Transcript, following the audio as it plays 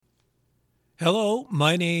Hello,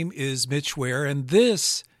 my name is Mitch Ware, and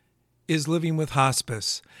this is Living with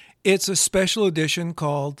Hospice. It's a special edition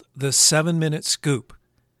called the 7-Minute Scoop.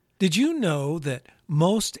 Did you know that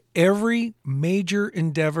most every major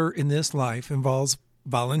endeavor in this life involves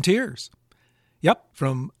volunteers? Yep,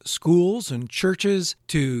 from schools and churches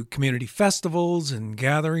to community festivals and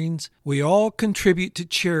gatherings, we all contribute to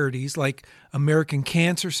charities like American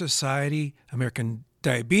Cancer Society, American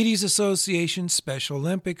Diabetes Association, Special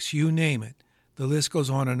Olympics, you name it. The list goes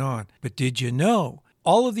on and on. But did you know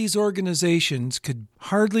all of these organizations could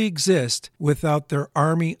hardly exist without their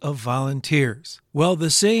army of volunteers? Well, the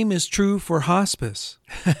same is true for hospice.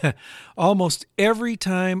 Almost every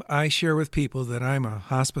time I share with people that I'm a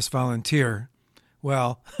hospice volunteer,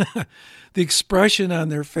 well, the expression on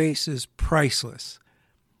their face is priceless.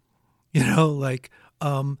 You know, like,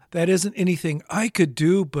 that isn't anything I could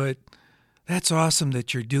do, but that's awesome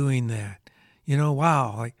that you're doing that. You know,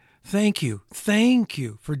 wow, like, thank you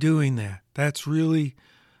for doing that. That's really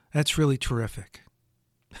terrific.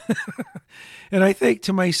 And I think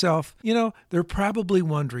to myself, you know, they're probably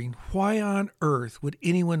wondering, why on earth would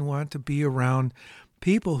anyone want to be around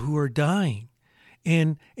people who are dying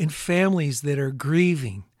and in families that are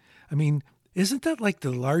grieving? I mean, isn't that like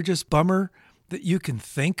the largest bummer that you can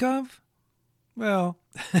think of? Well,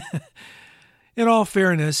 in all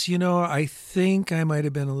fairness, you know, I think I might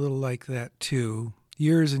have been a little like that too,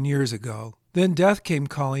 years and years ago. Then death came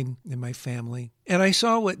calling in my family, and I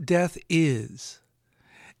saw what death is.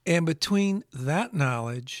 And between that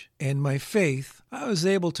knowledge and my faith, I was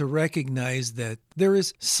able to recognize that there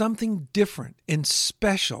is something different and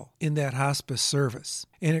special in that hospice service.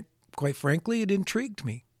 And quite frankly, it intrigued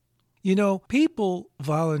me. You know, people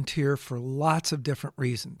volunteer for lots of different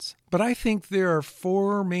reasons, but I think there are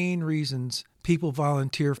 4 main reasons people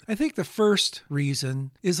volunteer. I think the first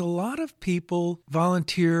reason is a lot of people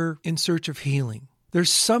volunteer in search of healing.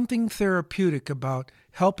 There's something therapeutic about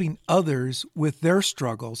helping others with their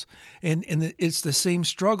struggles, and it's the same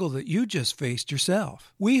struggle that you just faced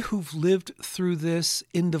yourself. We who've lived through this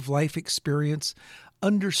end-of-life experience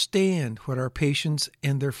understand what our patients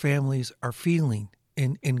and their families are feeling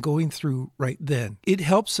and going through right then. It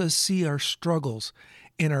helps us see our struggles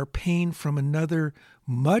and our pain from another,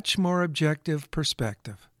 much more objective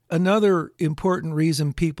perspective. Another important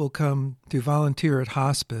reason people come to volunteer at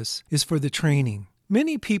hospice is for the training.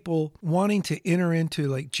 Many people wanting to enter into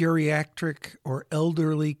like geriatric or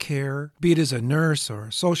elderly care, be it as a nurse or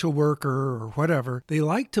a social worker or whatever, they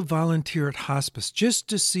like to volunteer at hospice just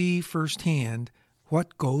to see firsthand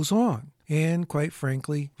what goes on. And quite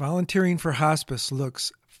frankly, volunteering for hospice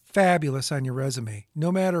looks fabulous on your resume. No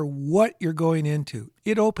matter what you're going into,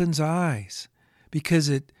 it opens eyes because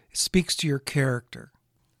it speaks to your character.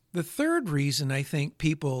 The third reason I think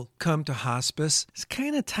people come to hospice is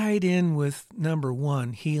kind of tied in with number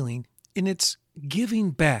 1, healing, and it's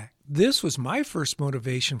giving back. This was my first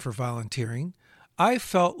motivation for volunteering. I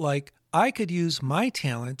felt like I could use my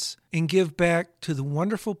talents and give back to the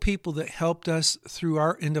wonderful people that helped us through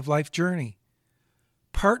our end-of-life journey.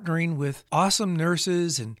 Partnering with awesome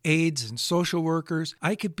nurses and aides and social workers,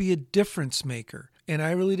 I could be a difference maker, and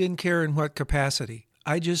I really didn't care in what capacity.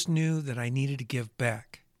 I just knew that I needed to give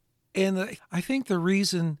back. And I think the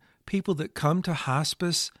reason people that come to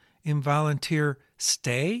hospice and volunteer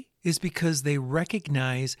stay is because they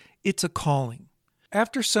recognize it's a calling.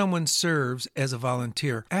 After someone serves as a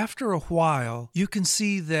volunteer, after a while, you can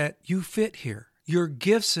see that you fit here. Your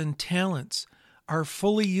gifts and talents are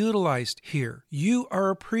fully utilized here. You are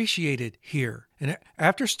appreciated here. And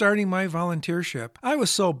after starting my volunteership, I was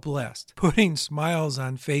so blessed, putting smiles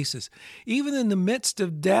on faces, even in the midst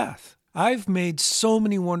of death. I've made so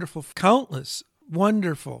many countless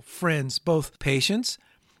wonderful friends, both patients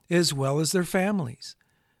as well as their families.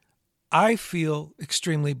 I feel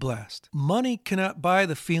extremely blessed. Money cannot buy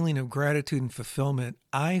the feeling of gratitude and fulfillment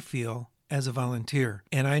I feel as a volunteer.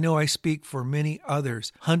 And I know I speak for many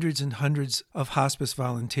others, hundreds and hundreds of hospice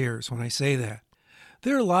volunteers when I say that.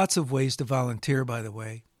 There are lots of ways to volunteer, by the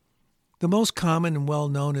way. The most common and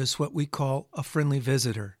well-known is what we call a friendly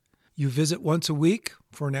visitor. You visit once a week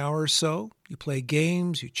for an hour or so. You play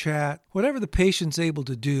games, you chat. Whatever the patient's able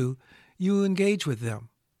to do, you engage with them.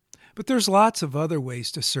 But there's lots of other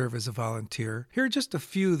ways to serve as a volunteer. Here are just a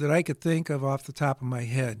few that I could think of off the top of my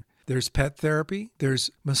head. There's pet therapy, there's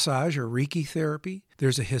massage or Reiki therapy,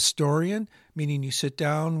 there's a historian, meaning you sit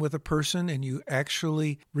down with a person and you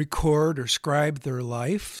actually record or scribe their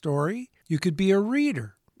life story. You could be a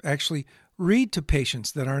reader, actually read to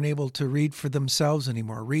patients that aren't able to read for themselves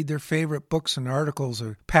anymore, read their favorite books and articles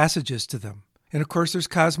or passages to them. And of course, there's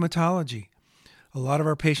cosmetology. A lot of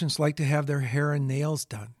our patients like to have their hair and nails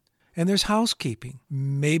done. And there's housekeeping.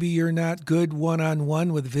 Maybe you're not good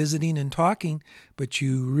one-on-one with visiting and talking, but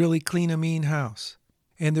you really clean a mean house.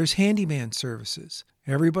 And there's handyman services.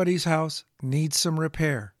 Everybody's house needs some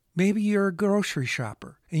repair. Maybe you're a grocery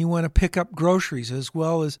shopper and you want to pick up groceries as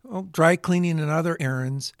well as dry cleaning and other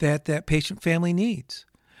errands that patient family needs.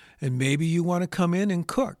 And maybe you want to come in and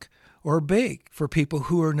cook or bake for people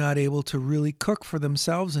who are not able to really cook for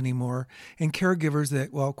themselves anymore and caregivers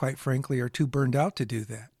that, well, quite frankly, are too burned out to do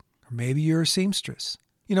that. Or maybe you're a seamstress.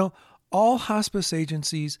 All hospice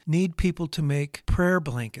agencies need people to make prayer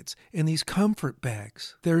blankets and these comfort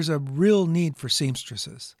bags. There's a real need for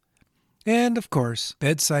seamstresses. And, of course,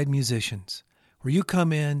 bedside musicians, where you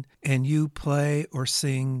come in and you play or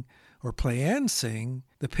sing, or play and sing,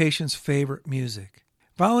 the patient's favorite music.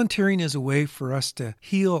 Volunteering is a way for us to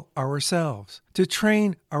heal ourselves, to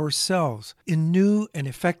train ourselves in new and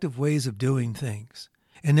effective ways of doing things.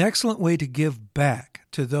 An excellent way to give back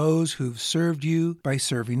to those who've served you by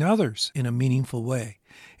serving others in a meaningful way.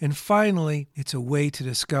 And finally, it's a way to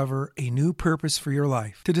discover a new purpose for your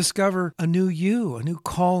life, to discover a new you, a new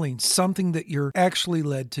calling, something that you're actually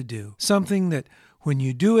led to do, something that when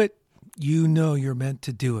you do it, you know you're meant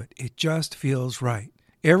to do it. It just feels right.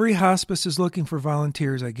 Every hospice is looking for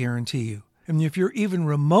volunteers, I guarantee you. And if you're even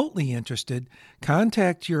remotely interested,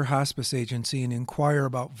 contact your hospice agency and inquire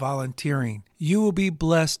about volunteering. You will be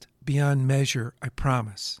blessed beyond measure, I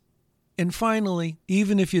promise. And finally,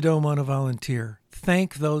 even if you don't want to volunteer,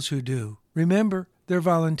 thank those who do. Remember, they're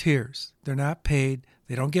volunteers. They're not paid.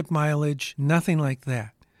 They don't get mileage, nothing like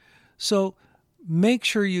that. So make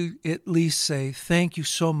sure you at least say, thank you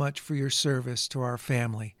so much for your service to our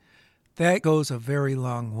family. That goes a very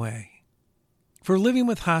long way. For Living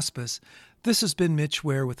with Hospice, this has been Mitch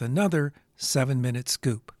Ware with another 7-Minute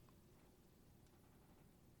Scoop.